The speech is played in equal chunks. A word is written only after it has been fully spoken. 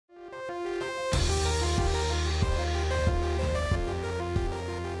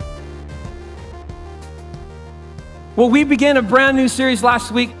Well, we began a brand new series last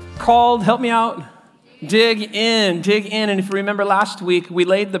week called, help me out, Dig In. And if you remember last week, we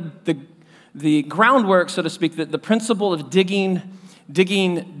laid the groundwork, so to speak, the principle of digging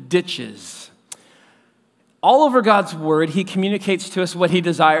ditches. All over God's word, he communicates to us what he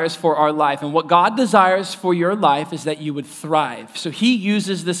desires for our life. And what God desires for your life is that you would thrive. So he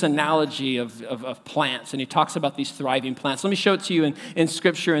uses this analogy of plants, and he talks about these thriving plants. Let me show it to you in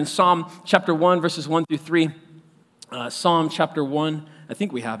Scripture in Psalm chapter 1, verses 1 through 3. Psalm chapter 1, I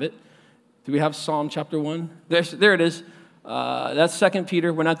think we have it. Do we have Psalm chapter 1? There it is. That's 2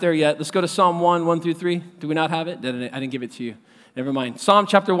 Peter. We're not there yet. Let's go to Psalm 1, 1 through 3. Do we not have it? I didn't give it to you. Never mind. Psalm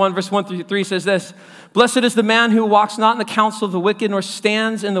chapter 1, verse 1 through 3 says this: "Blessed is the man who walks not in the counsel of the wicked, nor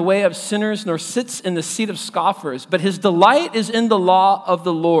stands in the way of sinners, nor sits in the seat of scoffers. But his delight is in the law of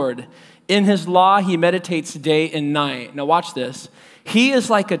the Lord. In his law he meditates day and night." Now watch this. "He is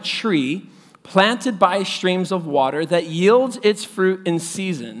like a tree planted by streams of water that yields its fruit in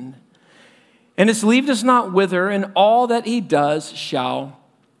season. And its leaf does not wither, and all that he does shall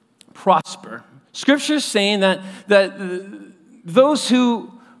prosper." Scripture is saying that those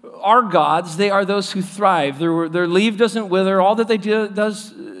who are God's, they are those who thrive. Their leaf doesn't wither. All that they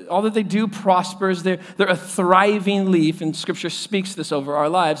do prospers. They're a thriving leaf, and Scripture speaks this over our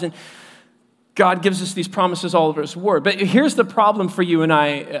lives. And God gives us these promises all over his word. But here's the problem for you and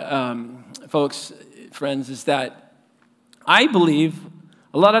I, folks, friends, is that I believe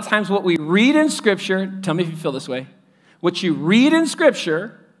a lot of times what we read in Scripture, tell me if you feel this way, what you read in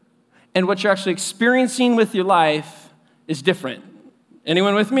Scripture and what you're actually experiencing with your life is different.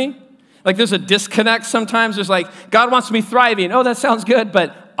 Anyone with me? Like there's a disconnect sometimes. There's like, God wants me thriving. Oh, that sounds good,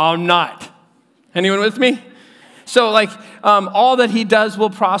 but I'm not. Anyone with me? So like all that he does will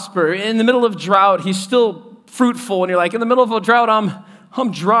prosper. In the middle of drought, he's still fruitful. And you're like, in the middle of a drought,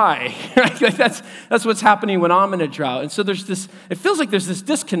 I'm dry. Like that's what's happening when I'm in a drought. And so it feels like there's this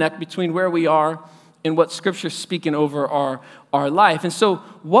disconnect between where we are and what Scripture's speaking over our life. And so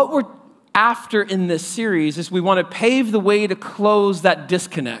what we're after in this series is we want to pave the way to close that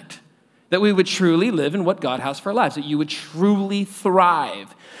disconnect, that we would truly live in what God has for our lives, that you would truly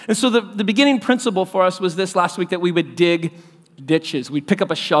thrive. And so the beginning principle for us was this last week, that we would dig ditches. We'd pick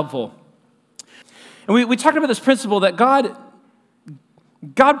up a shovel. And we talked about this principle that God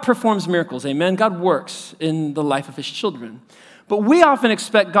performs miracles, amen? God works in the life of his children. But we often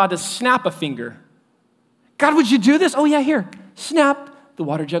expect God to snap a finger. God, would you do this? Oh yeah, here, snap. The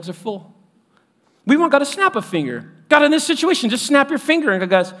water jugs are full. We want God to snap a finger. God, in this situation, just snap your finger. And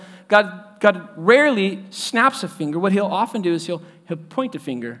God rarely snaps a finger. What he'll often do is he'll point a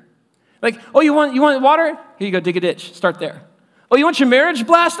finger. Like, oh, you want water? Here you go, dig a ditch. Start there. Oh, you want your marriage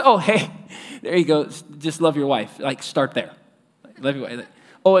blessed? Oh, hey, there you go. Just love your wife. Like, start there. Love your wife.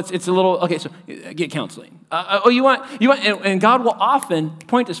 Oh, it's a little, okay, so get counseling. You want, and God will often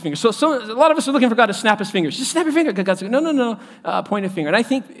point his finger. So a lot of us are looking for God to snap his fingers. Just snap your finger. God's like, no, point a finger. And I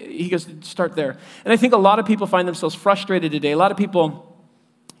think, he goes, start there. And I think a lot of people find themselves frustrated today. A lot of people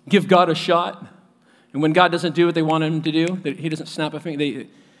give God a shot. And when God doesn't do what they want him to do, he doesn't snap a finger,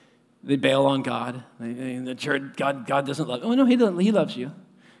 they bail on God. God doesn't love you. Oh, no, he loves you.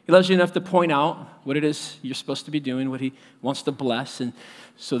 He loves you enough to point out what it is you're supposed to be doing, what he wants to bless. And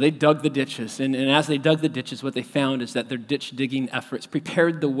so they dug the ditches. And as they dug the ditches, what they found is that their ditch digging efforts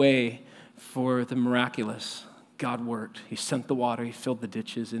prepared the way for the miraculous. God worked. He sent the water. He filled the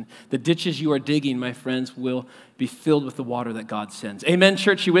ditches. And the ditches you are digging, my friends, will be filled with the water that God sends. Amen,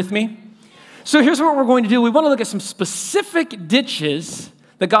 church, you with me? So here's what we're going to do. We want to look at some specific ditches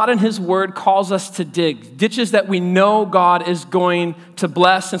that God in his word calls us to dig, ditches that we know God is going to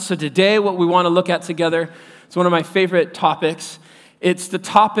bless. And so today what we want to look at together, it's one of my favorite topics. It's the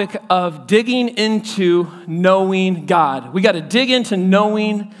topic of digging into knowing God. We got to dig into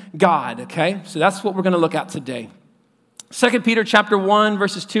knowing God, okay? So that's what we're going to look at today. 2 Peter chapter 1,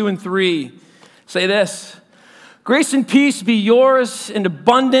 verses 2 and 3 say this: "Grace and peace be yours in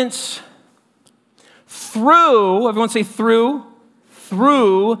abundance through," everyone say through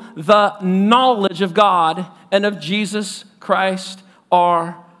the knowledge of God and of Jesus Christ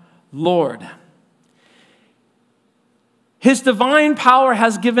our Lord. His divine power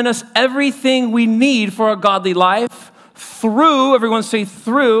has given us everything we need for a godly life through, everyone say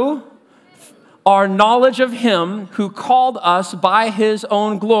through, our knowledge of him who called us by his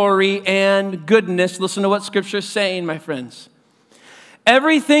own glory and goodness. Listen to what Scripture is saying, my friends.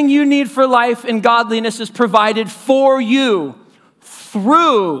 Everything you need for life and godliness is provided for you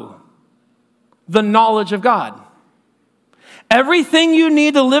through the knowledge of God. Everything you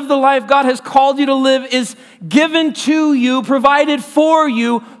need to live the life God has called you to live is given to you, provided for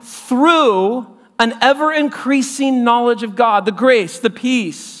you through an ever-increasing knowledge of God. The grace, the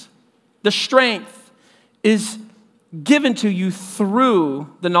peace, the strength is given to you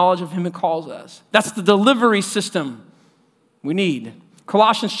through the knowledge of him who calls us. That's the delivery system we need.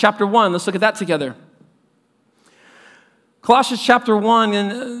 Colossians chapter 1, let's look at that together. Colossians chapter 1,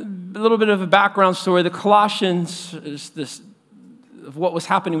 and a little bit of a background story. The Colossians is this of what was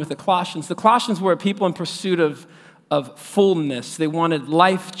happening with the Colossians. The Colossians were a people in pursuit of fullness. They wanted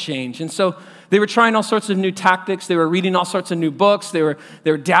life change. And so they were trying all sorts of new tactics. They were reading all sorts of new books. They were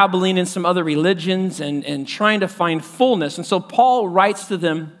dabbling in some other religions and trying to find fullness. And so Paul writes to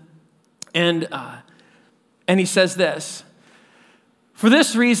them, and he says this: "For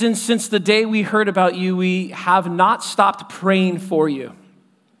this reason, since the day we heard about you, we have not stopped praying for you.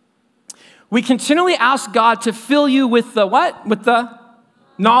 We continually ask God to fill you with the what? With the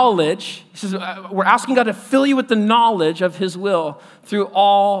knowledge." He says, we're asking God to fill you with the knowledge of his will through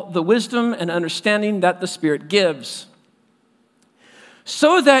all the wisdom and understanding that the Spirit gives,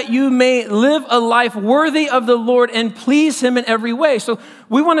 so that you may live a life worthy of the Lord and please him in every way. So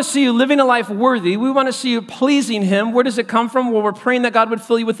we want to see you living a life worthy. We want to see you pleasing him. Where does it come from? Well, we're praying that God would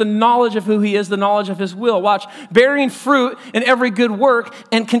fill you with the knowledge of who he is, the knowledge of his will. Watch, bearing fruit in every good work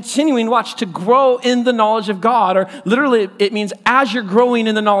and continuing, watch, to grow in the knowledge of God. Or literally, it means as you're growing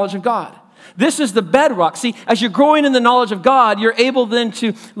in the knowledge of God. This is the bedrock. See, as you're growing in the knowledge of God, you're able then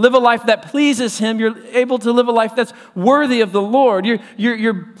to live a life that pleases him. You're able to live a life that's worthy of the Lord.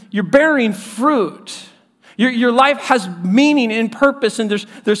 You're bearing fruit. Your life has meaning and purpose, and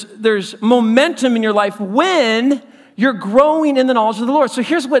there's momentum in your life when you're growing in the knowledge of the Lord. So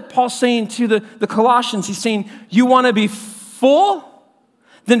here's what Paul's saying to the Colossians. He's saying, you want to be full?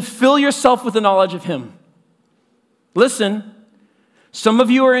 Then fill yourself with the knowledge of him. Listen. Some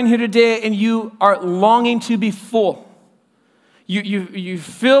of you are in here today and you are longing to be full. You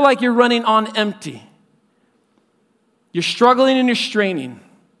feel like you're running on empty. You're struggling and you're straining.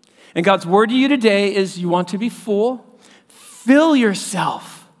 And God's word to you today is you want to be full. Fill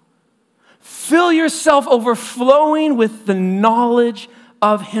yourself. Fill yourself overflowing with the knowledge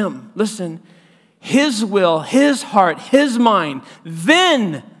of him. Listen, his will, his heart, his mind.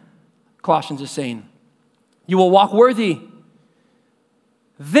 Then, Colossians is saying, you will walk worthy.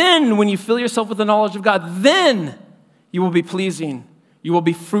 Then, when you fill yourself with the knowledge of God, then you will be pleasing. You will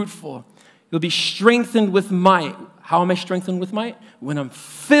be fruitful. You'll be strengthened with might. How am I strengthened with might? When I'm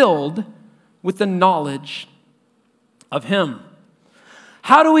filled with the knowledge of him.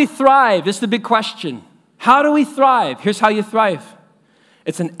 How do we thrive? It's the big question. How do we thrive? Here's how you thrive.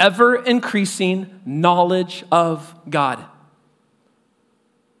 It's an ever-increasing knowledge of God.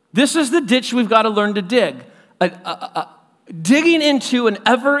 This is the ditch we've got to learn to dig. Digging into an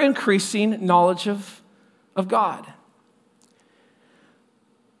ever-increasing knowledge of God.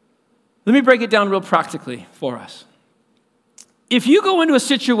 Let me break it down real practically for us. If you go into a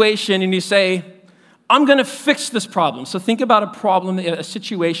situation and you say, I'm going to fix this problem. So think about a problem, a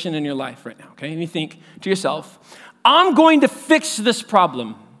situation in your life right now, okay? And you think to yourself, I'm going to fix this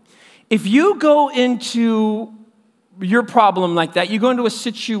problem. If you go into your problem like that, you go into a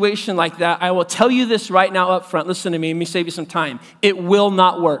situation like that, I will tell you this right now up front. Listen to me. Let me save you some time. It will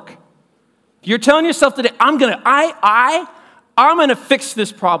not work. You're telling yourself today, I'm going to fix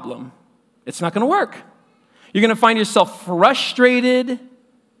this problem. It's not going to work. You're going to find yourself frustrated.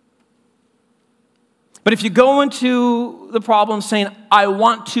 But if you go into the problem saying, I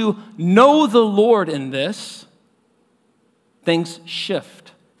want to know the Lord in this, things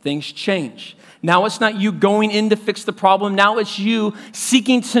shift. Things change. Now it's not you going in to fix the problem. Now it's you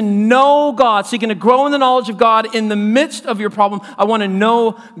seeking to know God, seeking to grow in the knowledge of God in the midst of your problem. I want to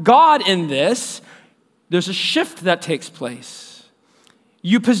know God in this. There's a shift that takes place.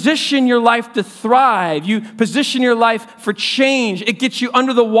 You position your life to thrive. You position your life for change. It gets you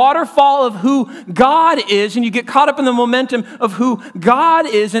under the waterfall of who God is, and you get caught up in the momentum of who God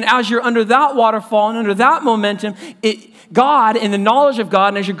is. And as you're under that waterfall and under that momentum, God and the knowledge of God,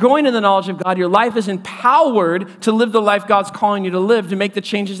 and as you're growing in the knowledge of God, your life is empowered to live the life God's calling you to live, to make the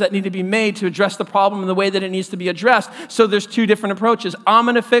changes that need to be made to address the problem in the way that it needs to be addressed. So there's two different approaches. I'm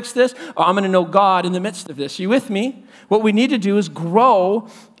going to fix this, or I'm going to know God in the midst of this. Are you with me? What we need to do is grow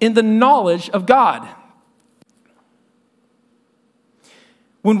in the knowledge of God.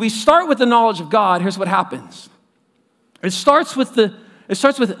 When we start with the knowledge of God, here's what happens. It starts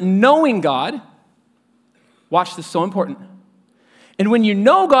with knowing God. Watch this, so important. And when you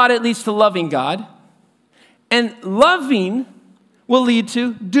know God, it leads to loving God. And loving will lead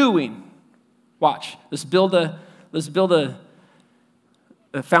to doing. Watch. Let's build a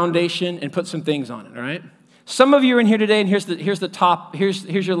foundation and put some things on it, all right? Some of you are in here today, and here's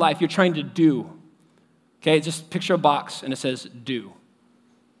your life. You're trying to do. Okay, just picture a box and it says do.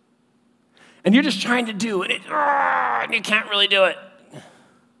 And you're just trying to do it, and you can't really do it.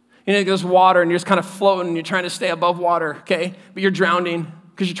 You know, there's water and you're just kind of floating and you're trying to stay above water, okay? But you're drowning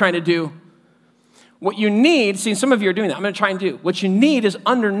because you're trying to do. What you need, see, some of you are doing that. I'm going to try and do. What you need is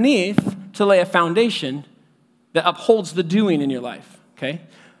underneath to lay a foundation that upholds the doing in your life, okay?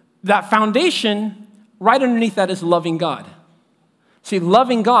 That foundation, right underneath that is loving God. See,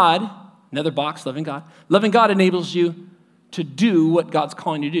 loving God, another box, loving God. Loving God enables you to do what God's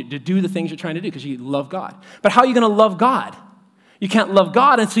calling you to do the things you're trying to do because you love God. But how are you going to love God? You can't love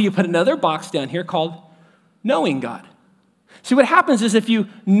God until you put another box down here called knowing God. See, what happens is if you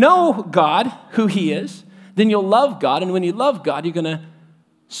know God, who he is, then you'll love God. And when you love God, you're going to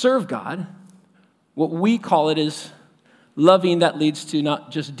serve God. What we call it is loving that leads to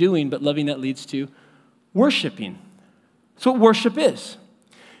not just doing, but loving that leads to worshiping. That's what worship is.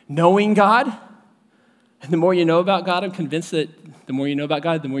 Knowing God. And the more you know about God, I'm convinced that the more you know about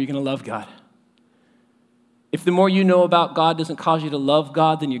God, the more you're going to love God. If the more you know about God doesn't cause you to love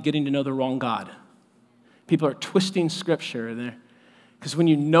God, then you're getting to know the wrong God. People are twisting scripture there. Because when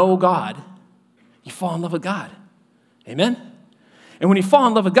you know God, you fall in love with God. Amen? And when you fall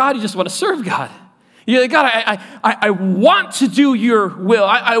in love with God, you just want to serve God. You're like, God, I want to do your will.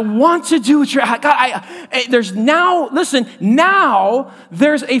 I want to do what you're, God, there's now, listen, now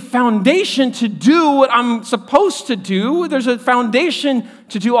there's a foundation to do what I'm supposed to do. There's a foundation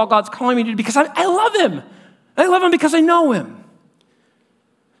to do all God's calling me to do because I love him. I love him because I know him.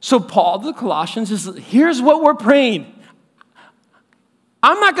 So Paul to the Colossians is, here's what we're praying.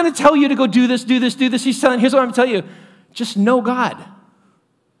 I'm not going to tell you to go do this, do this, do this. He's telling, here's what I'm going to tell you. Just know God.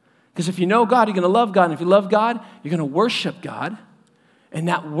 Because if you know God, you're going to love God. And if you love God, you're going to worship God. And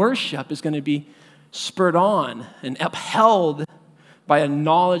that worship is going to be spurred on and upheld by a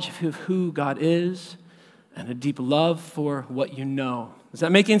knowledge of who God is and a deep love for what you know. Is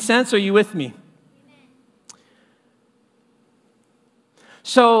that making sense? Are you with me?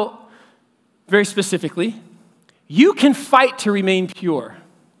 So, very specifically, you can fight to remain pure,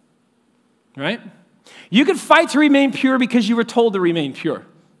 right? You can fight to remain pure because you were told to remain pure.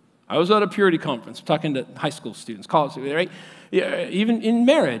 I was at a purity conference, talking to high school students, college students, right? Yeah, even in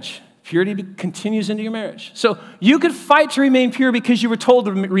marriage, purity continues into your marriage. So you could fight to remain pure because you were told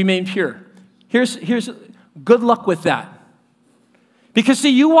to remain pure. Here's good luck with that. Because see,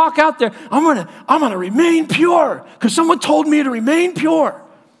 you walk out there, I'm gonna remain pure because someone told me to remain pure.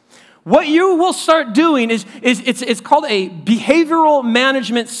 What you will start doing is it's called a behavioral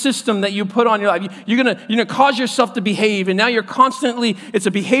management system that you put on your life. You're gonna cause yourself to behave, and now you're constantly, it's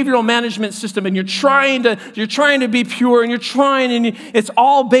a behavioral management system, and you're trying to be pure, and it's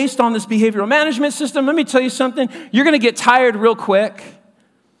all based on this behavioral management system. Let me tell you something, you're gonna get tired real quick.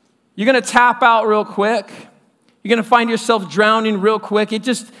 You're gonna tap out real quick. You're going to find yourself drowning real quick.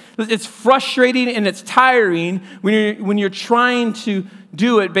 It's frustrating and it's tiring when you're trying to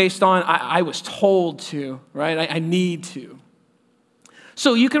do it based on, I was told to, right? I need to.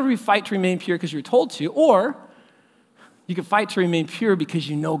 So you can fight to remain pure because you're told to, or you can fight to remain pure because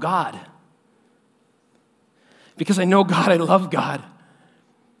you know God. Because I know God, I love God.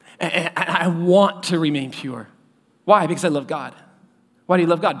 And I want to remain pure. Why? Because I love God. Why do you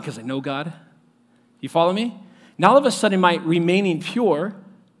love God? Because I know God. You follow me? Now all of a sudden my remaining pure,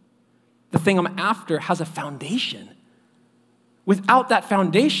 the thing I'm after, has a foundation. Without that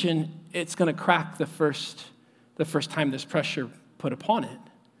foundation, it's going to crack the first time there's pressure put upon it.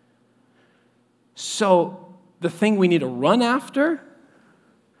 So the thing we need to run after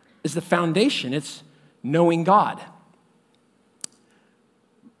is the foundation. It's knowing God.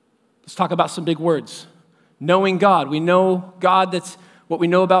 Let's talk about some big words. Knowing God. We know God, what we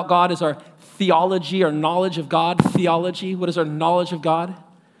know about God is our theology, our knowledge of God. Theology, what is our knowledge of God?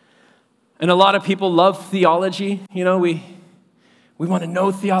 And a lot of people love theology. You know, we want to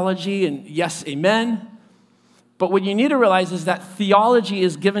know theology, and yes, amen. But what you need to realize is that theology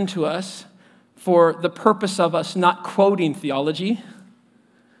is given to us for the purpose of us not quoting theology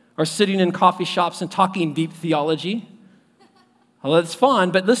or sitting in coffee shops and talking deep theology. Well, that's fun,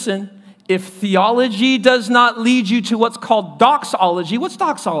 but listen, if theology does not lead you to what's called doxology, what's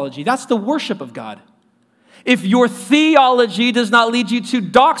doxology? That's the worship of God. If your theology does not lead you to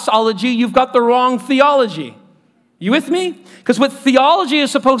doxology, you've got the wrong theology. You with me? Because what theology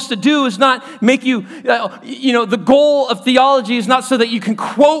is supposed to do is not make you, the goal of theology is not so that you can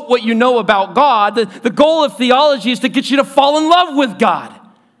quote what you know about God. The goal of theology is to get you to fall in love with God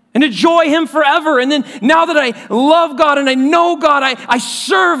and enjoy him forever. And then now that I love God and I know God, I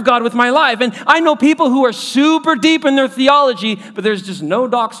serve God with my life. And I know people who are super deep in their theology, but there's just no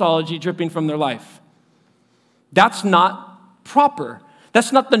doxology dripping from their life. That's not proper.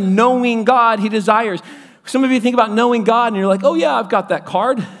 That's not the knowing God he desires. Some of you think about knowing God and you're like, oh yeah, I've got that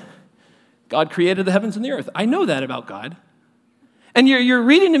card. God created the heavens and the earth. I know that about God. And you're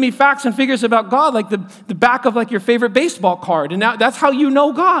reading to me facts and figures about God like the back of like your favorite baseball card. And now that's how you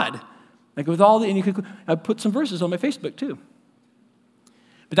know God. Like with all the, and you could, I put some verses on my Facebook too.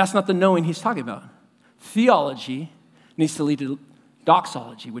 But that's not the knowing he's talking about. Theology needs to lead to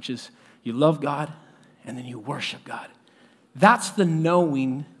doxology, which is you love God and then you worship God. That's the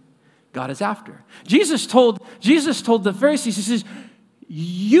knowing God is after. Jesus told the Pharisees, he says,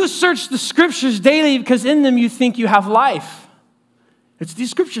 you search the scriptures daily because in them you think you have life. It's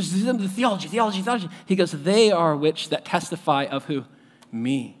these scriptures, the theology. He goes, they are which that testify of who?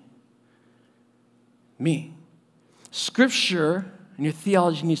 Me. Me. Scripture and your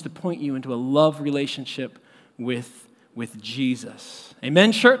theology needs to point you into a love relationship with Jesus.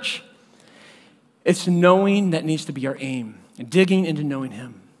 Amen, church? It's knowing that needs to be our aim, and digging into knowing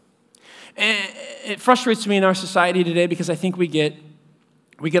him. And it frustrates me in our society today because I think we get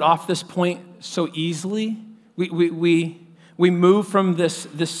off this point so easily. We move from this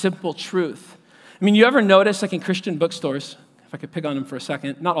simple truth. I mean, you ever notice, like in Christian bookstores, if I could pick on them for a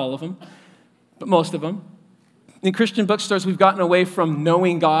second, not all of them, but most of them. In Christian bookstores, we've gotten away from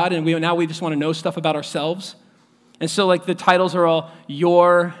knowing God, and now we just want to know stuff about ourselves. And so, like, the titles are all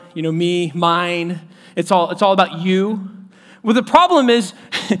your, me, mine. It's all about you. Well, the problem is,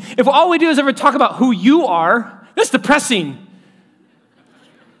 if all we do is ever talk about who you are, that's depressing.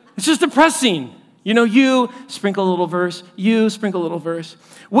 It's just depressing. You sprinkle a little verse, you sprinkle a little verse.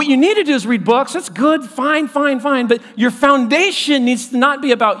 What you need to do is read books. That's good, fine. But your foundation needs to not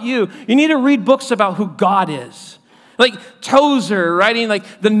be about you. You need to read books about who God is. Like Tozer writing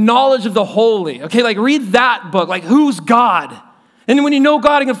like the knowledge of the holy. Okay, like read that book. Like who's God? And when you know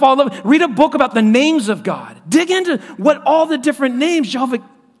God, you can fall in love. Read a book about the names of God. Dig into what all the different names, Jehovah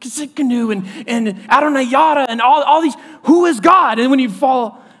Tsidkenu and Adonai Yada and all these. Who is God? And when you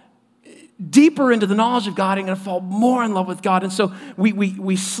fall deeper into the knowledge of God, you're going to fall more in love with God. And so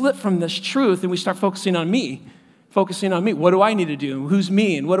we slip from this truth and we start focusing on me. What do I need to do? Who's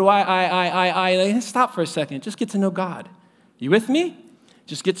me? And what do I? Stop for a second. Just get to know God. You with me?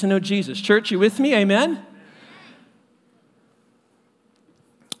 Just get to know Jesus. Church, you with me? Amen?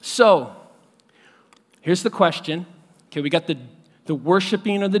 So, here's the question. Okay, we got the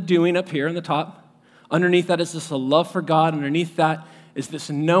worshiping or the doing up here on the top. Underneath that is this a love for God. Underneath that is this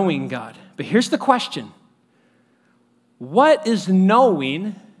knowing God. But here's the question. What is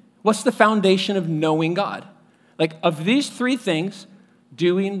knowing? What's the foundation of knowing God? Like of these three things,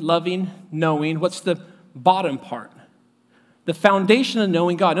 doing, loving, knowing, what's the bottom part? The foundation of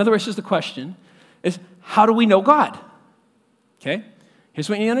knowing God. In other words, here's the question, is how do we know God? Okay, here's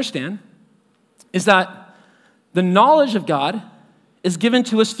what you need to understand, is that the knowledge of God is given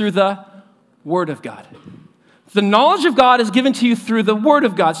to us through the Word of God. The knowledge of God is given to you through the Word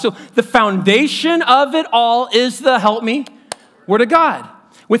of God. So the foundation of it all is the, help me, Word of God.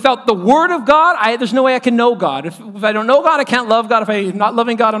 Without the Word of God, there's no way I can know God. If I don't know God, I can't love God. If I'm not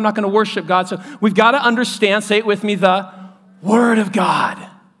loving God, I'm not going to worship God. So we've got to understand, say it with me, the Word of God.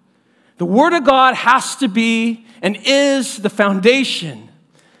 The Word of God has to be and is the foundation.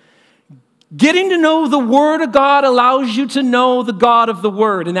 Getting to know the Word of God allows you to know the God of the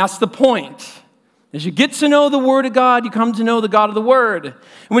Word, and that's the point. As you get to know the Word of God, you come to know the God of the Word. And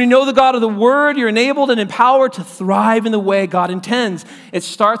when you know the God of the Word, you're enabled and empowered to thrive in the way God intends. It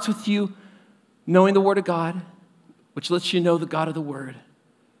starts with you knowing the Word of God, which lets you know the God of the Word.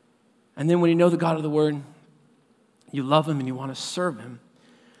 And then when you know the God of the Word, you love Him and you want to serve Him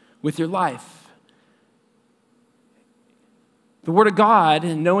with your life. The Word of God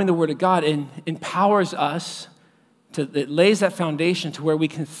and knowing the Word of God empowers us. It lays that foundation to where we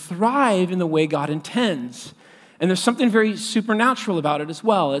can thrive in the way God intends. And there's something very supernatural about it as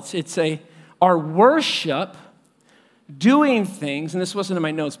well. It's our worship, doing things, and this wasn't in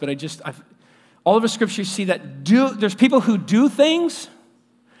my notes, but all of the scriptures see that there's people who do things,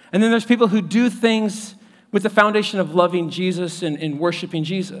 and then there's people who do things with the foundation of loving Jesus and worshiping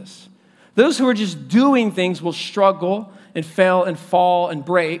Jesus. Those who are just doing things will struggle and fail and fall and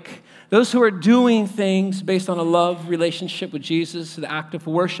break. Those who are doing things based on a love relationship with Jesus, the act of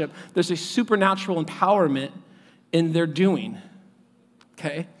worship, there's a supernatural empowerment in their doing,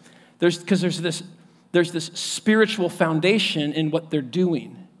 okay? Because there's this spiritual foundation in what they're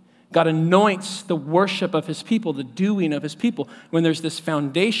doing. God anoints the worship of His people, the doing of His people, when there's this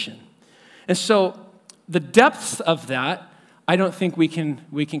foundation. And so the depths of that, I don't think we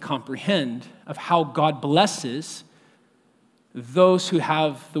can comprehend of how God blesses those who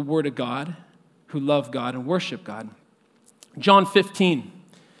have the Word of God, who love God and worship God. John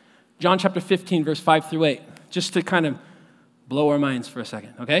chapter 15, verse 5 through 8, just to kind of blow our minds for a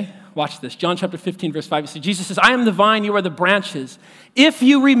second, okay? Watch this. John chapter 15, verse 5. Jesus says, I am the vine, you are the branches. If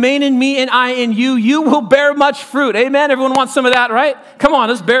you remain in me and I in you, you will bear much fruit. Amen? Everyone wants some of that, right? Come on,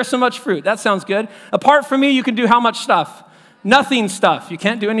 let's bear so much fruit. That sounds good. Apart from me, you can do how much stuff? Nothing stuff. You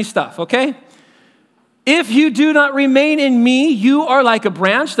can't do any stuff, okay? If you do not remain in me, you are like a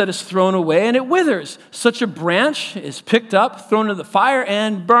branch that is thrown away and it withers. Such a branch is picked up, thrown into the fire,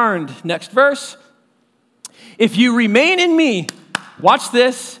 and burned. Next verse. If you remain in me, watch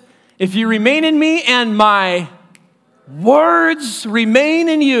this. If you remain in me and my words remain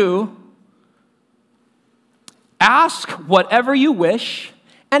in you, ask whatever you wish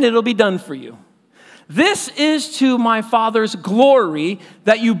and it'll be done for you. This is to my Father's glory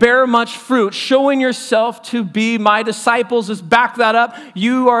that you bear much fruit, showing yourself to be my disciples. Let's back that up.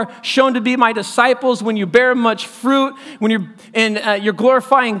 You are shown to be my disciples when you bear much fruit, when you're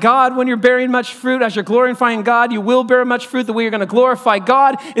glorifying God when you're bearing much fruit. As you're glorifying God, you will bear much fruit. The way you're going to glorify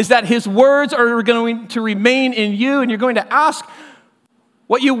God is that his words are going to remain in you, and you're going to ask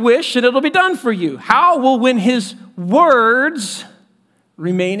what you wish, and it'll be done for you. How? Well, when his words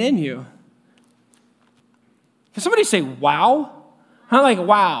remain in you. Can somebody say, wow? I'm like,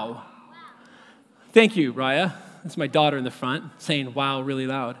 wow. Thank you, Raya. That's my daughter in the front saying wow really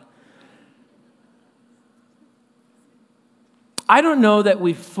loud. I don't know that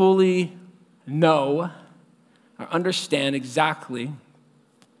we fully know or understand exactly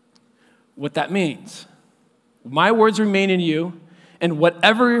what that means. My words remain in you, and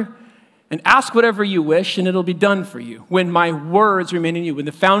ask whatever you wish, and it'll be done for you. When my words remain in you, when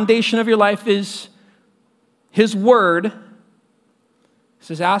the foundation of your life is his word, it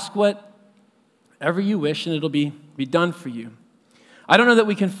says, ask whatever you wish and it'll be done for you. I don't know that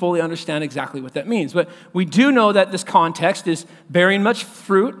we can fully understand exactly what that means, but we do know that this context is bearing much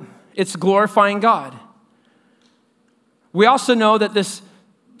fruit. It's glorifying God. We also know that this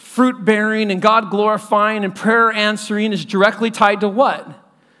fruit bearing and God glorifying and prayer answering is directly tied to what?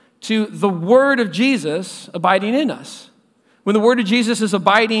 To the word of Jesus abiding in us. When the word of Jesus is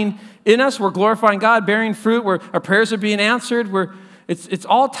abiding in us, we're glorifying God, bearing fruit, where our prayers are being answered. It's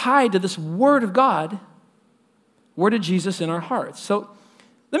all tied to this word of God, word of Jesus in our hearts. So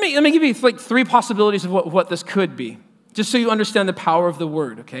let me give you like three possibilities of what this could be, just so you understand the power of the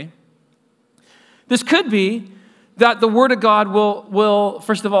word, okay? This could be that the word of God will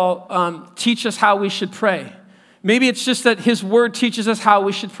first of all, teach us how we should pray. Maybe it's just that his word teaches us how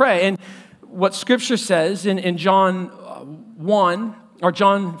we should pray. And what Scripture says in John 1, or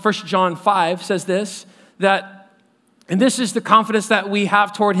 1 John 5 says this, and this is the confidence that we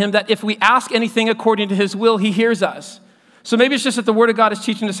have toward him, that if we ask anything according to his will, he hears us. So maybe it's just that the word of God is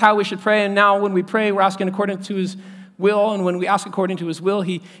teaching us how we should pray, and now when we pray, we're asking according to his will, and when we ask according to his will,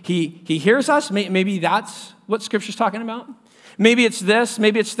 he hears us. Maybe that's what Scripture's talking about. Maybe it's this.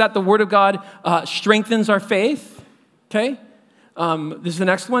 Maybe it's that the word of God strengthens our faith, okay? This is the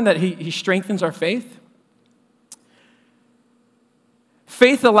next one, that he strengthens our faith.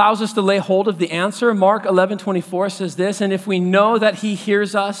 Faith allows us to lay hold of the answer. Mark 11:24 says this, and if we know that he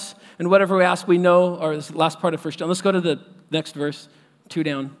hears us, and whatever we ask, we know, or this last part of 1 John. Let's go to the next verse, 2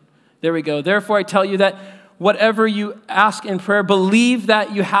 down. There we go. Therefore, I tell you that whatever you ask in prayer, believe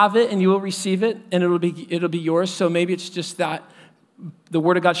that you have it and you will receive it, and it'll be yours. So maybe it's just that the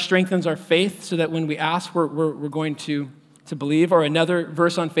word of God strengthens our faith so that when we ask, we're going to believe. Or another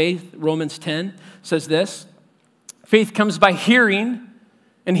verse on faith, Romans 10, says this, faith comes by hearing,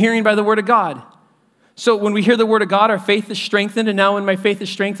 and hearing by the word of God. So when we hear the word of God, our faith is strengthened, and now when my faith is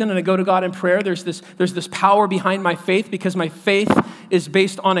strengthened and I go to God in prayer, there's this power behind my faith, because my faith is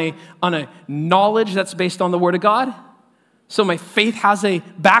based on a knowledge that's based on the word of God. So my faith has a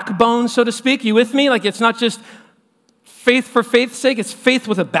backbone, so to speak. You with me? Like, it's not just faith for faith's sake, it's faith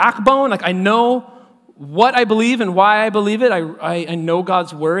with a backbone. Like, I know what I believe and why I believe it. I know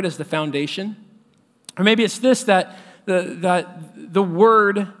God's word as the foundation. Or maybe it's this, that the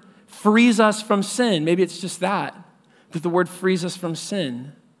word frees us from sin. Maybe it's just that the word frees us from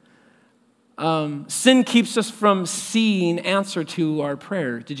sin. Sin keeps us from seeing answer to our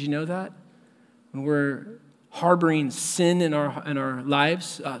prayer. Did you know that? When we're harboring sin in our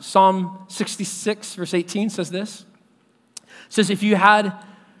lives. Psalm 66, verse 18 says this. It says, if I had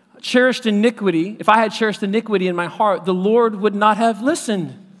cherished iniquity in my heart, the Lord would not have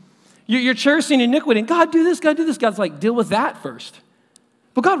listened. You're cherishing iniquity, and God, do this, God, do this. God's like, deal with that first.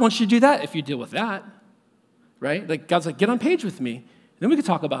 But God wants you to do that if you deal with that, right? Like, God's like, get on page with me. Then we can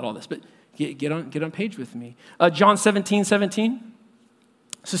talk about all this, but get on page with me. John 17:17.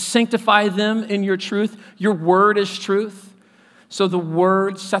 So sanctify them in your truth. Your word is truth. So the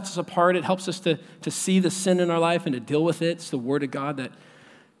word sets us apart. It helps us to see the sin in our life and to deal with it. It's the word of God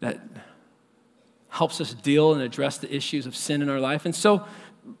that helps us deal and address the issues of sin in our life. And so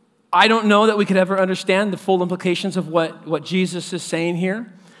I don't know that we could ever understand the full implications of what Jesus is saying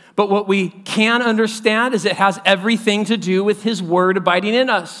here. But what we can understand is it has everything to do with his word abiding in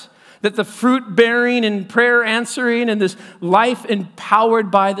us. That the fruit bearing and prayer answering and this life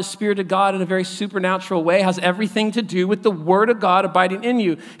empowered by the Spirit of God in a very supernatural way has everything to do with the word of God abiding in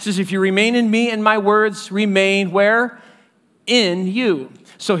you. He says, if you remain in me and my words remain where? In you.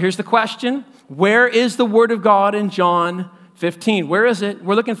 So here's the question. Where is the word of God in John 15? Where is it?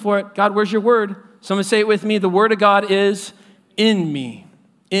 We're looking for it. God, where's your word? Someone say it with me. The word of God is in me.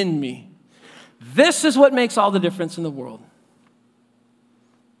 In me. This is what makes all the difference in the world.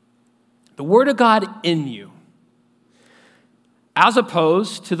 The word of God in you, as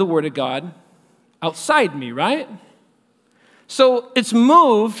opposed to the word of God outside me, right? So it's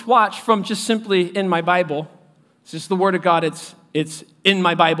moved, watch, from just simply in my Bible. It's just the word of God, it's in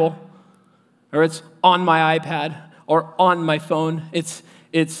my Bible, or it's on my iPad, or on my phone. It's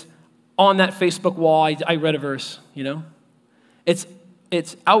on that Facebook wall. I read a verse, you know? It's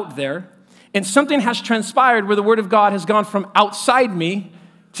out there. And something has transpired where the word of God has gone from outside me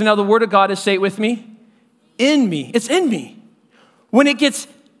to now the word of God is, say it with me, in me. It's in me. When it gets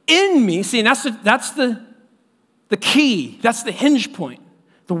in me, see, and that's the key. That's the hinge point.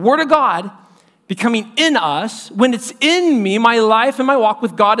 The word of God becoming in us. When it's in me, my life and my walk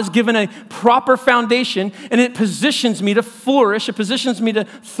with God is given a proper foundation, and it positions me to flourish. It positions me to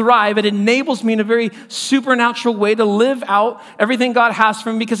thrive. It enables me in a very supernatural way to live out everything God has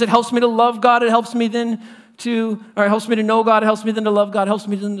for me, because it helps me to love God. It helps me then it helps me to know God. It helps me then to love God. It helps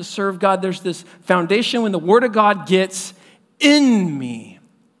me then to serve God. There's this foundation when the word of God gets in me.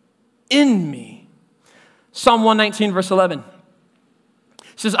 In me. Psalm 119, verse 11. It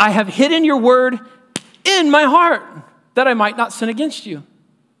says, I have hidden your word in my heart that I might not sin against you.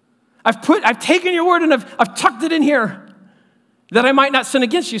 I've taken your word and I've tucked it in here that I might not sin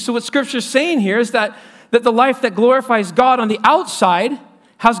against you. So what Scripture's saying here is that the life that glorifies God on the outside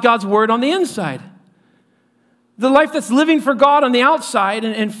has God's word on the inside. The life that's living for God on the outside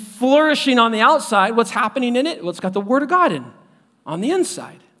and flourishing on the outside, what's happening in it? Well, it's got the word of God on the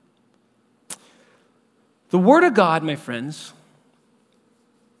inside. The word of God, my friends,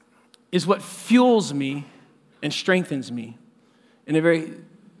 is what fuels me and strengthens me in a very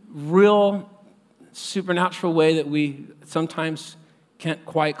real, supernatural way that we sometimes can't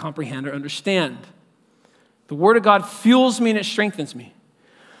quite comprehend or understand. The word of God fuels me and it strengthens me.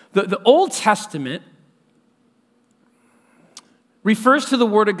 The Old Testament refers to the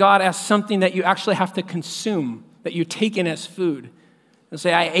word of God as something that you actually have to consume, that you take in as food. And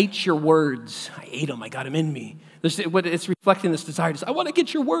say, I ate your words. I ate them. I got them in me. It's reflecting this desire to say, I want to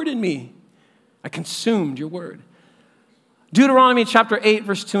get your word in me. I consumed your word. Deuteronomy chapter 8,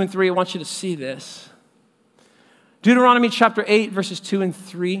 verse 2 and 3. I want you to see this. Deuteronomy chapter 8, verses 2 and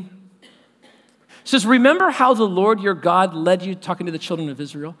 3. It says, remember how the Lord your God led you, talking to the children of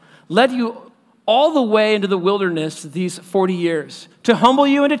Israel, led you all the way into the wilderness these 40 years, to humble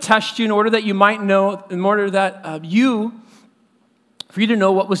you and to test you in order that you might know, in order that for you to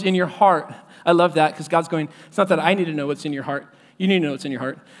know what was in your heart. I love that because God's going, it's not that I need to know what's in your heart. You need to know what's in your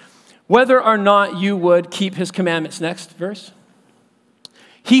heart. Whether or not you would keep his commandments. Next verse.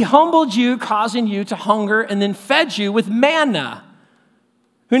 He humbled you, causing you to hunger, and then fed you with manna.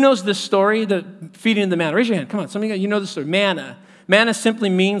 Who knows this story, the feeding of the manna? Raise your hand. Come on, some of you know this story. Manna. Manna simply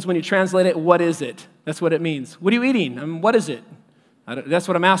means, when you translate it, what is it? That's what it means. What are you eating? What is it? That's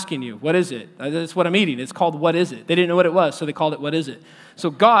what I'm asking you. What is it? That's what I'm eating. It's called what is it? They didn't know what it was, so they called it what is it? So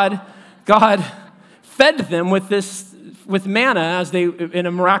God fed them with manna as they, in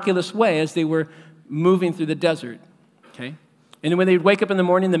a miraculous way, as they were moving through the desert. Okay? And when they'd wake up in the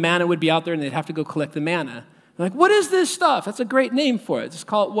morning, the manna would be out there and they'd have to go collect the manna. They're like, what is this stuff? That's a great name for it. Just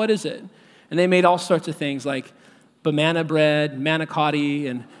call it what is it? And they made all sorts of things like banana bread, manicotti,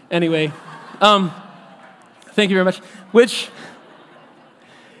 and anyway, thank you very much. Which,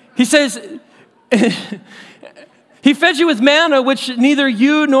 he says, he fed you with manna, which neither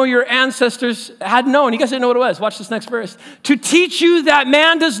you nor your ancestors had known. You guys didn't know what it was. Watch this next verse. To teach you that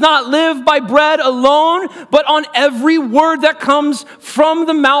man does not live by bread alone, but on every word that comes from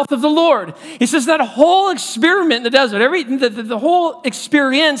the mouth of the Lord. He says that whole experiment in the desert, the whole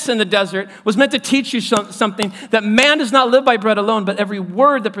experience in the desert was meant to teach you something, that man does not live by bread alone, but every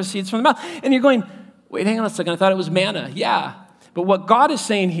word that proceeds from the mouth. And you're going, wait, hang on a second. I thought it was manna. Yeah. But what God is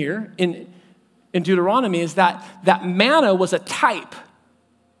saying here in Deuteronomy is that manna was a type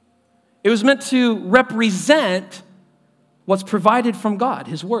It was meant to represent what's provided from God,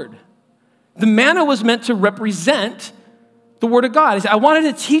 his word. The manna was meant to represent the word of God. He said, I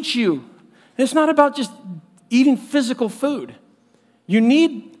wanted to teach you. And it's not about just eating physical food. You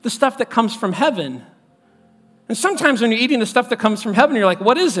need the stuff that comes from heaven. And sometimes when you're eating the stuff that comes from heaven, you're like,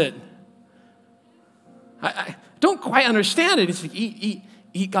 what is it? I don't quite understand it. It's like,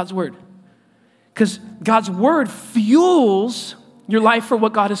 eat God's word. Because God's word fuels your life for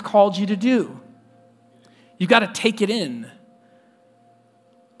what God has called you to do. You've got to take it in.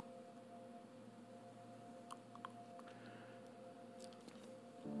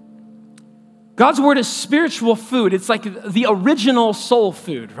 God's word is spiritual food. It's like the original soul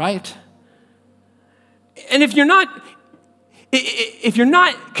food, right? And if you're not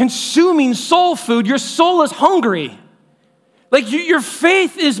consuming soul food, your soul is hungry. Like your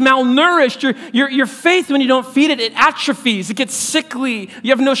faith is malnourished. Your faith, when you don't feed it, it atrophies. It gets sickly. You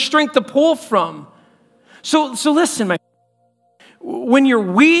have no strength to pull from. So listen, when you're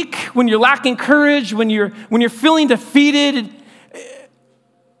weak, when you're lacking courage, when you're feeling defeated,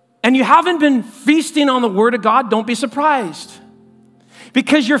 and you haven't been feasting on the word of God, don't be surprised.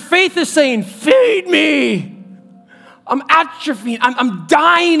 Because your faith is saying, feed me. I'm atrophying. I'm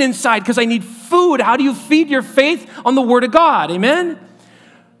dying inside because I need food. How do you feed your faith? On the word of God? Amen?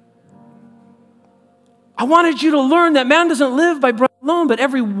 I wanted you to learn that man doesn't live by bread alone, but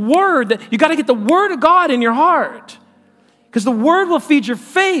every word, that you got to get the word of God in your heart. Because the word will feed your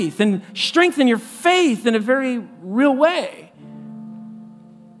faith and strengthen your faith in a very real way.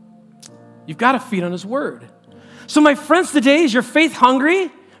 You've got to feed on his word. So my friends, today, is your faith hungry?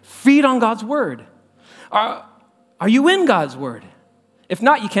 Feed on God's word. Are you in God's word? If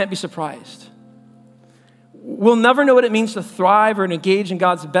not, you can't be surprised. We'll never know what it means to thrive or engage in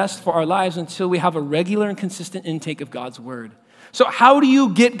God's best for our lives until we have a regular and consistent intake of God's word. So how do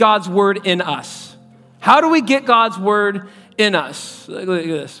you get God's word in us? How do we get God's word in us? Look at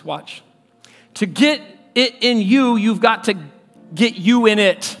this, watch. To get it in you, you've got to get you in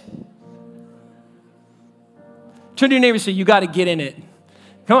it. Turn to your neighbor and say, you got to get in it.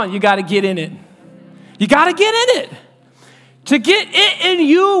 Come on, you got to get in it. You got to get in it. To get it in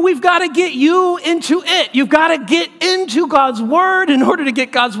you, we've got to get you into it. You've got to get into God's word in order to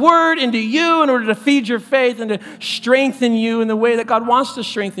get God's word into you, in order to feed your faith and to strengthen you in the way that God wants to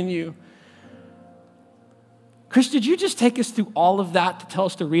strengthen you. Chris, did you just take us through all of that to tell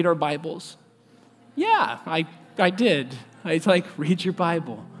us to read our Bibles? Yeah, I did. It's like, read your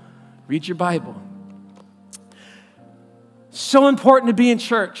Bible. Read your Bible. So important to be in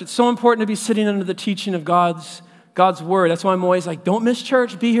church. It's so important to be sitting under the teaching of God's word. That's why I'm always like, don't miss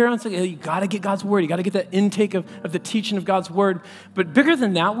church. Be here on Sunday. You got to get God's word. You got to get that intake of the teaching of God's word. But bigger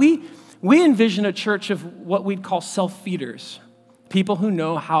than that, we envision a church of what we'd call self-feeders. People who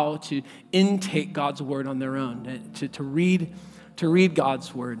know how to intake God's word on their own, to read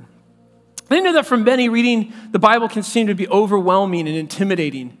God's word. I know that for many, reading the Bible can seem to be overwhelming and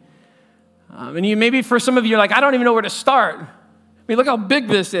intimidating. And maybe for some of you, you're like, I don't even know where to start. I mean, look how big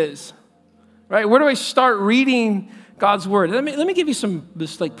this is, right? Where do I start reading God's word? Let me give you some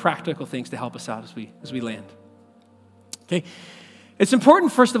just like practical things to help us out as we land. Okay, it's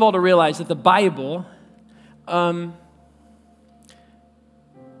important first of all to realize that the Bible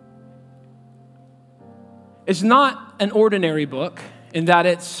is not an ordinary book in that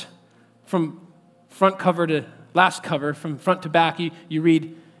it's from front cover to last cover, from front to back. You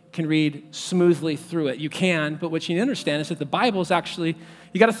can read smoothly through it. You can, but what you need to understand is that the Bible is actually,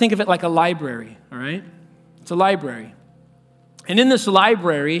 you got to think of it like a library, all right? It's a library. And in this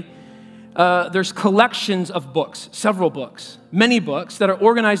library, there's collections of books, several books, many books that are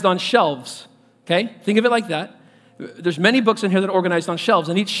organized on shelves, okay? Think of it like that. There's many books in here that are organized on shelves,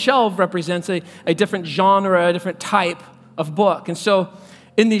 and each shelf represents a different genre, a different type of book. And so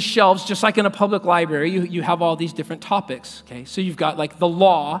in these shelves, just like in a public library, you have all these different topics, okay? So you've got like the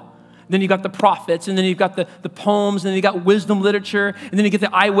law, then you've got the prophets, and then you've got the poems, and then you got wisdom literature, and then you get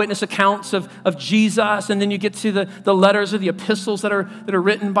the eyewitness accounts of Jesus, and then you get to the letters or the epistles that are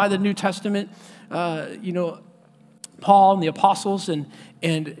written by the New Testament, Paul and the apostles, and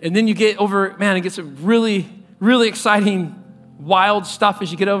then you get over, man, it gets really, really exciting, wild stuff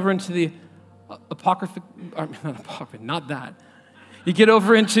as you get over into the apocrypha, not that. You get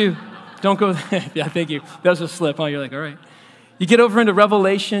over into, don't go there. Yeah, thank you. That was a slip. Oh, you're like, all right. You get over into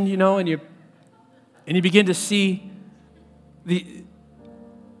Revelation, and you begin to see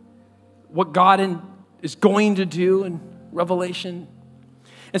what God is going to do in Revelation.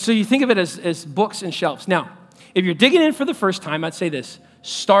 And so you think of it as books and shelves. Now, if you're digging in for the first time, I'd say this.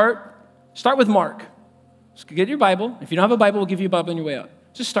 Start with Mark. Just get your Bible. If you don't have a Bible, we'll give you a Bible on your way out.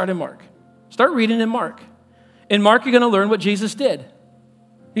 Just start in Mark. Start reading in Mark. In Mark, you're going to learn what Jesus did.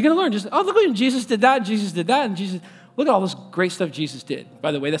 You're going to learn look what Jesus did that, Jesus did that, and Jesus, look at all this great stuff Jesus did.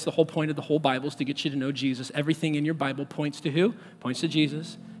 By the way, that's the whole point of the whole Bible, is to get you to know Jesus. Everything in your Bible points to who? Points to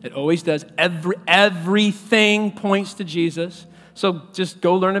Jesus. It always does. Everything points to Jesus. So just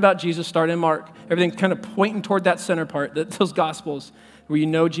go learn about Jesus, start in Mark. Everything's kind of pointing toward that center part, those Gospels, where you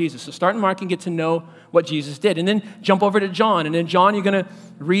know Jesus. So start in Mark and get to know what Jesus did. And then jump over to John. And in John, you're going to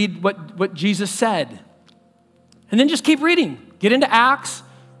read what Jesus said. And then just keep reading. Get into Acts.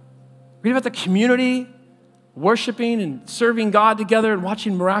 Read about the community, worshiping and serving God together and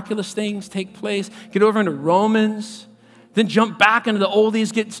watching miraculous things take place. Get over into Romans. Then jump back into the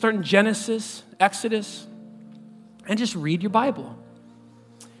oldies, start in Genesis, Exodus, and just read your Bible.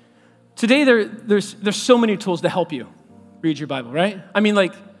 Today, there's so many tools to help you read your Bible, right? I mean,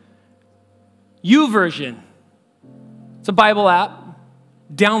 like YouVersion. It's a Bible app.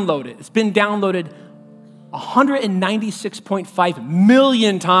 Download it. It's been downloaded 196.5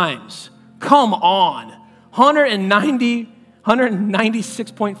 million times. Come on.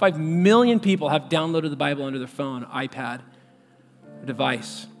 196.5 million people have downloaded the Bible onto their phone, iPad, or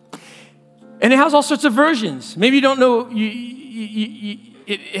device. And it has all sorts of versions. Maybe you don't know,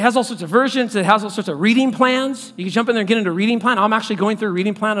 it has all sorts of versions. It has all sorts of reading plans. You can jump in there and get into a reading plan. I'm actually going through a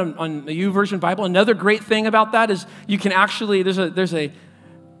reading plan on the YouVersion Bible. Another great thing about that is you can actually, there's an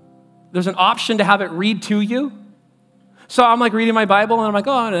option to have it read to you. So I'm like reading my Bible, and I'm like,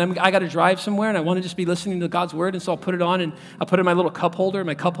 I got to drive somewhere, and I want to just be listening to God's word, and so I'll put it on, and I'll put it in my little cup holder.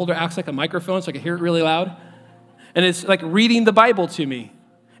 My cup holder acts like a microphone, so I can hear it really loud. And it's like reading the Bible to me.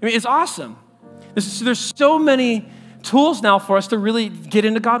 I mean, it's awesome. There's so many tools now for us to really get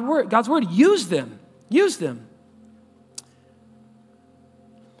into God's word. Use them. Use them.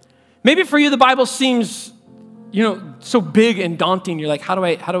 Maybe for you, the Bible seems, so big and daunting. You're like, how do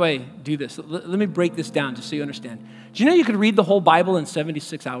I do this? Let me break this down just so you understand. Do you know you could read the whole Bible in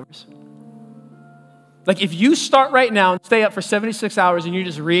 76 hours? Like if you start right now and stay up for 76 hours and you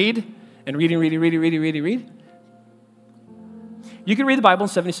just read and read, you can read the Bible in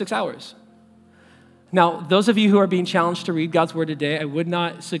 76 hours. Now, those of you who are being challenged to read God's word today, I would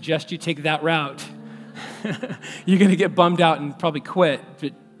not suggest you take that route. You're going to get bummed out and probably quit.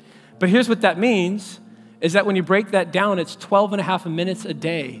 But here's what that means, is that when you break that down, it's 12 and a half minutes a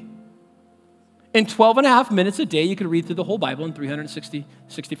day. In 12 and a half minutes a day, you could read through the whole Bible in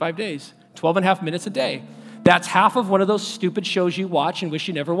 365 days. 12 and a half minutes a day. That's half of one of those stupid shows you watch and wish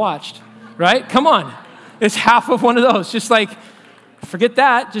you never watched, right? Come on. It's half of one of those. Just like, forget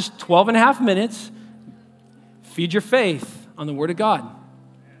that. Just 12 and a half minutes. Feed your faith on the Word of God.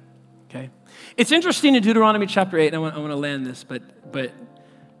 Okay? It's interesting in Deuteronomy chapter 8, and I want to land this, but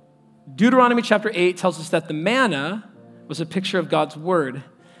Deuteronomy chapter 8 tells us that the manna was a picture of God's Word.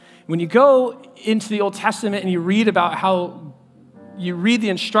 When you go into the Old Testament and you read about how you read the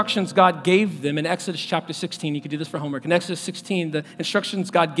instructions God gave them in Exodus chapter 16, you could do this for homework. In Exodus 16, the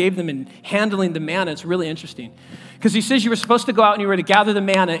instructions God gave them in handling the manna, it's really interesting. Because he says you were supposed to go out and you were to gather the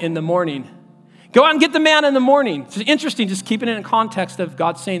manna in the morning. Go out and get the manna in the morning. It's interesting, just keeping it in context of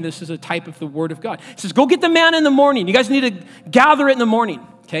God saying this is a type of the Word of God. He says, go get the manna in the morning. You guys need to gather it in the morning,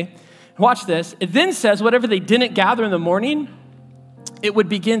 okay? Watch this. It then says whatever they didn't gather in the morning,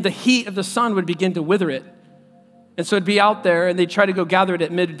 the heat of the sun would begin to wither it. And so it'd be out there, and they'd try to go gather it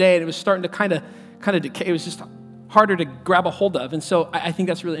at midday, and it was starting to kind of decay. It was just harder to grab a hold of. And so I think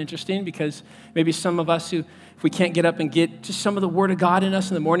that's really interesting, because maybe some of us who, if we can't get up and get just some of the Word of God in us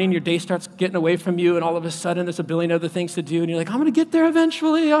in the morning, your day starts getting away from you, and all of a sudden there's a billion other things to do, and you're like, I'm going to get there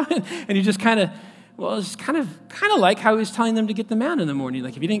eventually. And you just it's kind of like how he was telling them to get the manna in the morning.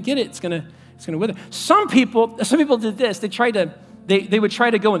 Like if you didn't get it, it's going to wither. Some people did this. They would try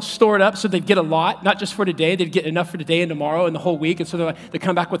to go and store it up so they'd get a lot, not just for today. They'd get enough for today and tomorrow and the whole week. And so they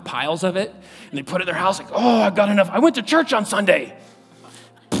come back with piles of it, and they put it in their house like, oh, I've got enough. I went to church on Sunday.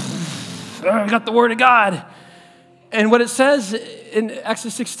 I got the Word of God. And what it says in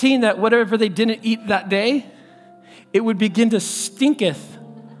Exodus 16, that whatever they didn't eat that day, it would begin to stinketh.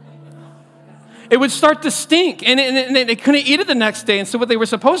 It would start to stink, and they couldn't eat it the next day. And so what they were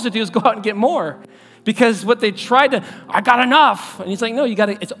supposed to do is go out and get more. Because what they tried to, I got enough. And he's like, no,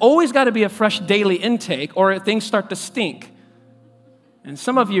 it's always got to be a fresh daily intake, or things start to stink. And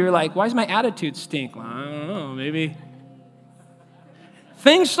some of you are like, why does my attitude stink? Well, I don't know, maybe.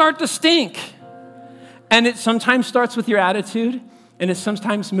 Things start to stink. And it sometimes starts with your attitude, and it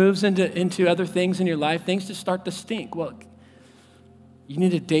sometimes moves into other things in your life. Things just start to stink. Well, you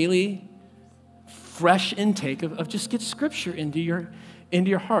need a daily, fresh intake of just get Scripture into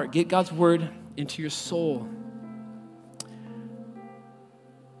your heart. Get God's Word into your soul.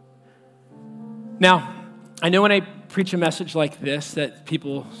 Now, I know when I preach a message like this that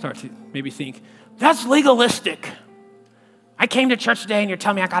people start to maybe think, that's legalistic. I came to church today and you're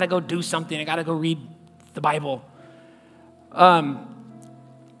telling me I got to go do something. I got to go read the Bible. Don't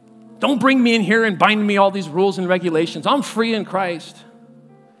bring me in here and bind me all these rules and regulations. I'm free in Christ.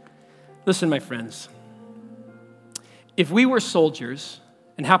 Listen, my friends. If we were soldiers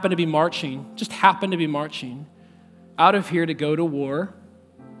and happened to be marching out of here to go to war,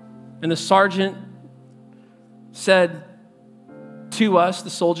 and the sergeant said to us, the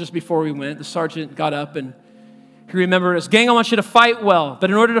soldiers, before we went, the sergeant got up and he remembered us, gang, I want you to fight well. But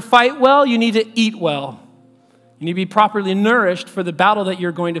in order to fight well, you need to eat well. You need to be properly nourished for the battle that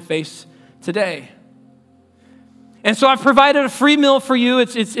you're going to face today. And so I've provided a free meal for you.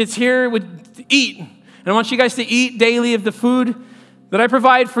 It's here to eat. And I want you guys to eat daily of the food that I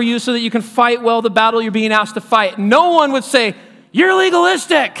provide for you so that you can fight well the battle you're being asked to fight. No one would say, you're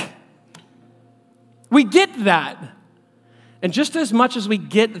legalistic. We get that. And just as much as we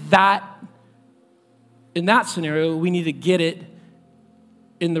get that in that scenario, we need to get it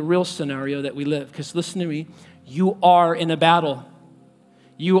in the real scenario that we live. Because listen to me, you are in a battle.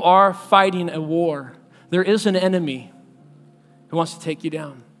 You are fighting a war. There is an enemy who wants to take you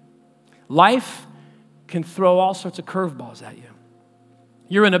down. Life can throw all sorts of curveballs at you.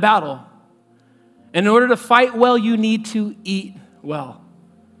 You're in a battle. And in order to fight well, you need to eat well.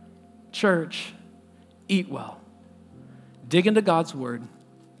 Church, eat well. Dig into God's word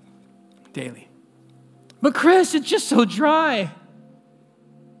daily. But Chris, it's just so dry.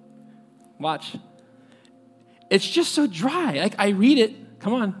 Watch. It's just so dry. Like I read it.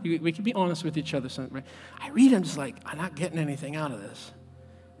 Come on, we can be honest with each other. Right? I read it, I'm just like, I'm not getting anything out of this.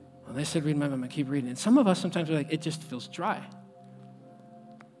 Well, they said read my Bible, I keep reading. And some of us sometimes are like, it just feels dry.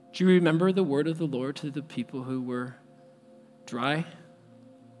 Do you remember the word of the Lord to the people who were dry?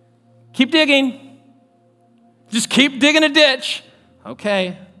 Keep digging. Just keep digging a ditch.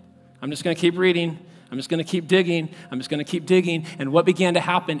 Okay, I'm just going to keep reading. I'm just going to keep digging. I'm just going to keep digging. And what began to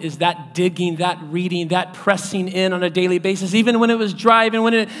happen is that digging, that reading, that pressing in on a daily basis, even when it was dry, even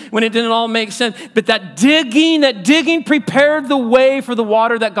when it didn't all make sense, but that digging prepared the way for the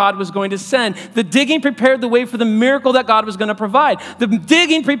water that God was going to send. The digging prepared the way for the miracle that God was going to provide. The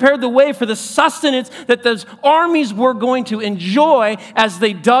digging prepared the way for the sustenance that those armies were going to enjoy as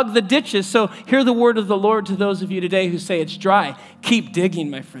they dug the ditches. So hear the word of the Lord to those of you today who say it's dry. Keep digging,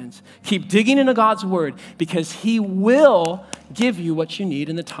 my friends. Keep digging into God's word, because he will give you what you need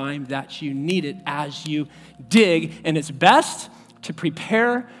in the time that you need it as you dig. And it's best to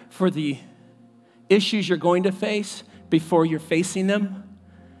prepare for the issues you're going to face before you're facing them.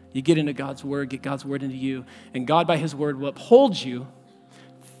 You get into God's word, get God's word into you, and God by his word will uphold you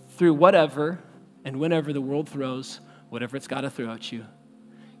through whatever and whenever the world throws, whatever it's got to throw at you.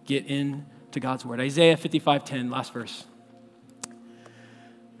 Get into God's word. Isaiah 55:10, last verse.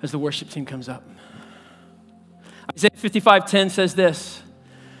 As the worship team comes up. Isaiah 55:10 says this,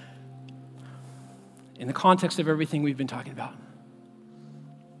 in the context of everything we've been talking about.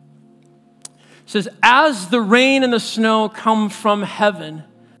 It says, as the rain and the snow come from heaven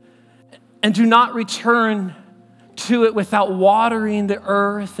and do not return to it without watering the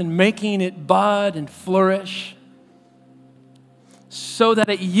earth and making it bud and flourish, so that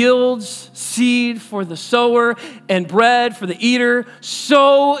it yields seed for the sower and bread for the eater,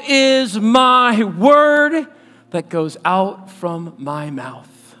 so is my word that goes out from my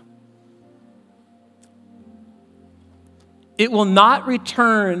mouth. It will not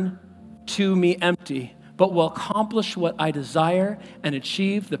return to me empty, but will accomplish what I desire and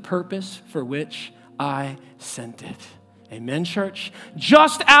achieve the purpose for which I sent it. Amen, church?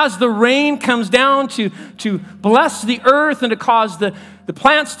 Just as the rain comes down to bless the earth and to cause the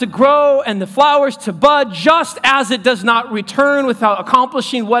plants to grow and the flowers to bud, just as it does not return without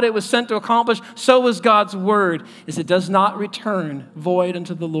accomplishing what it was sent to accomplish, so is God's word, is it does not return void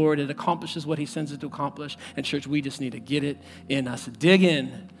unto the Lord. It accomplishes what he sends it to accomplish. And church, we just need to get it in us. Dig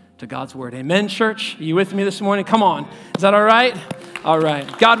in to God's word. Amen, church? Are you with me this morning? Come on. Is that all right? All right.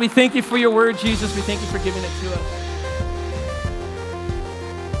 God, we thank you for your word, Jesus. We thank you for giving it to us.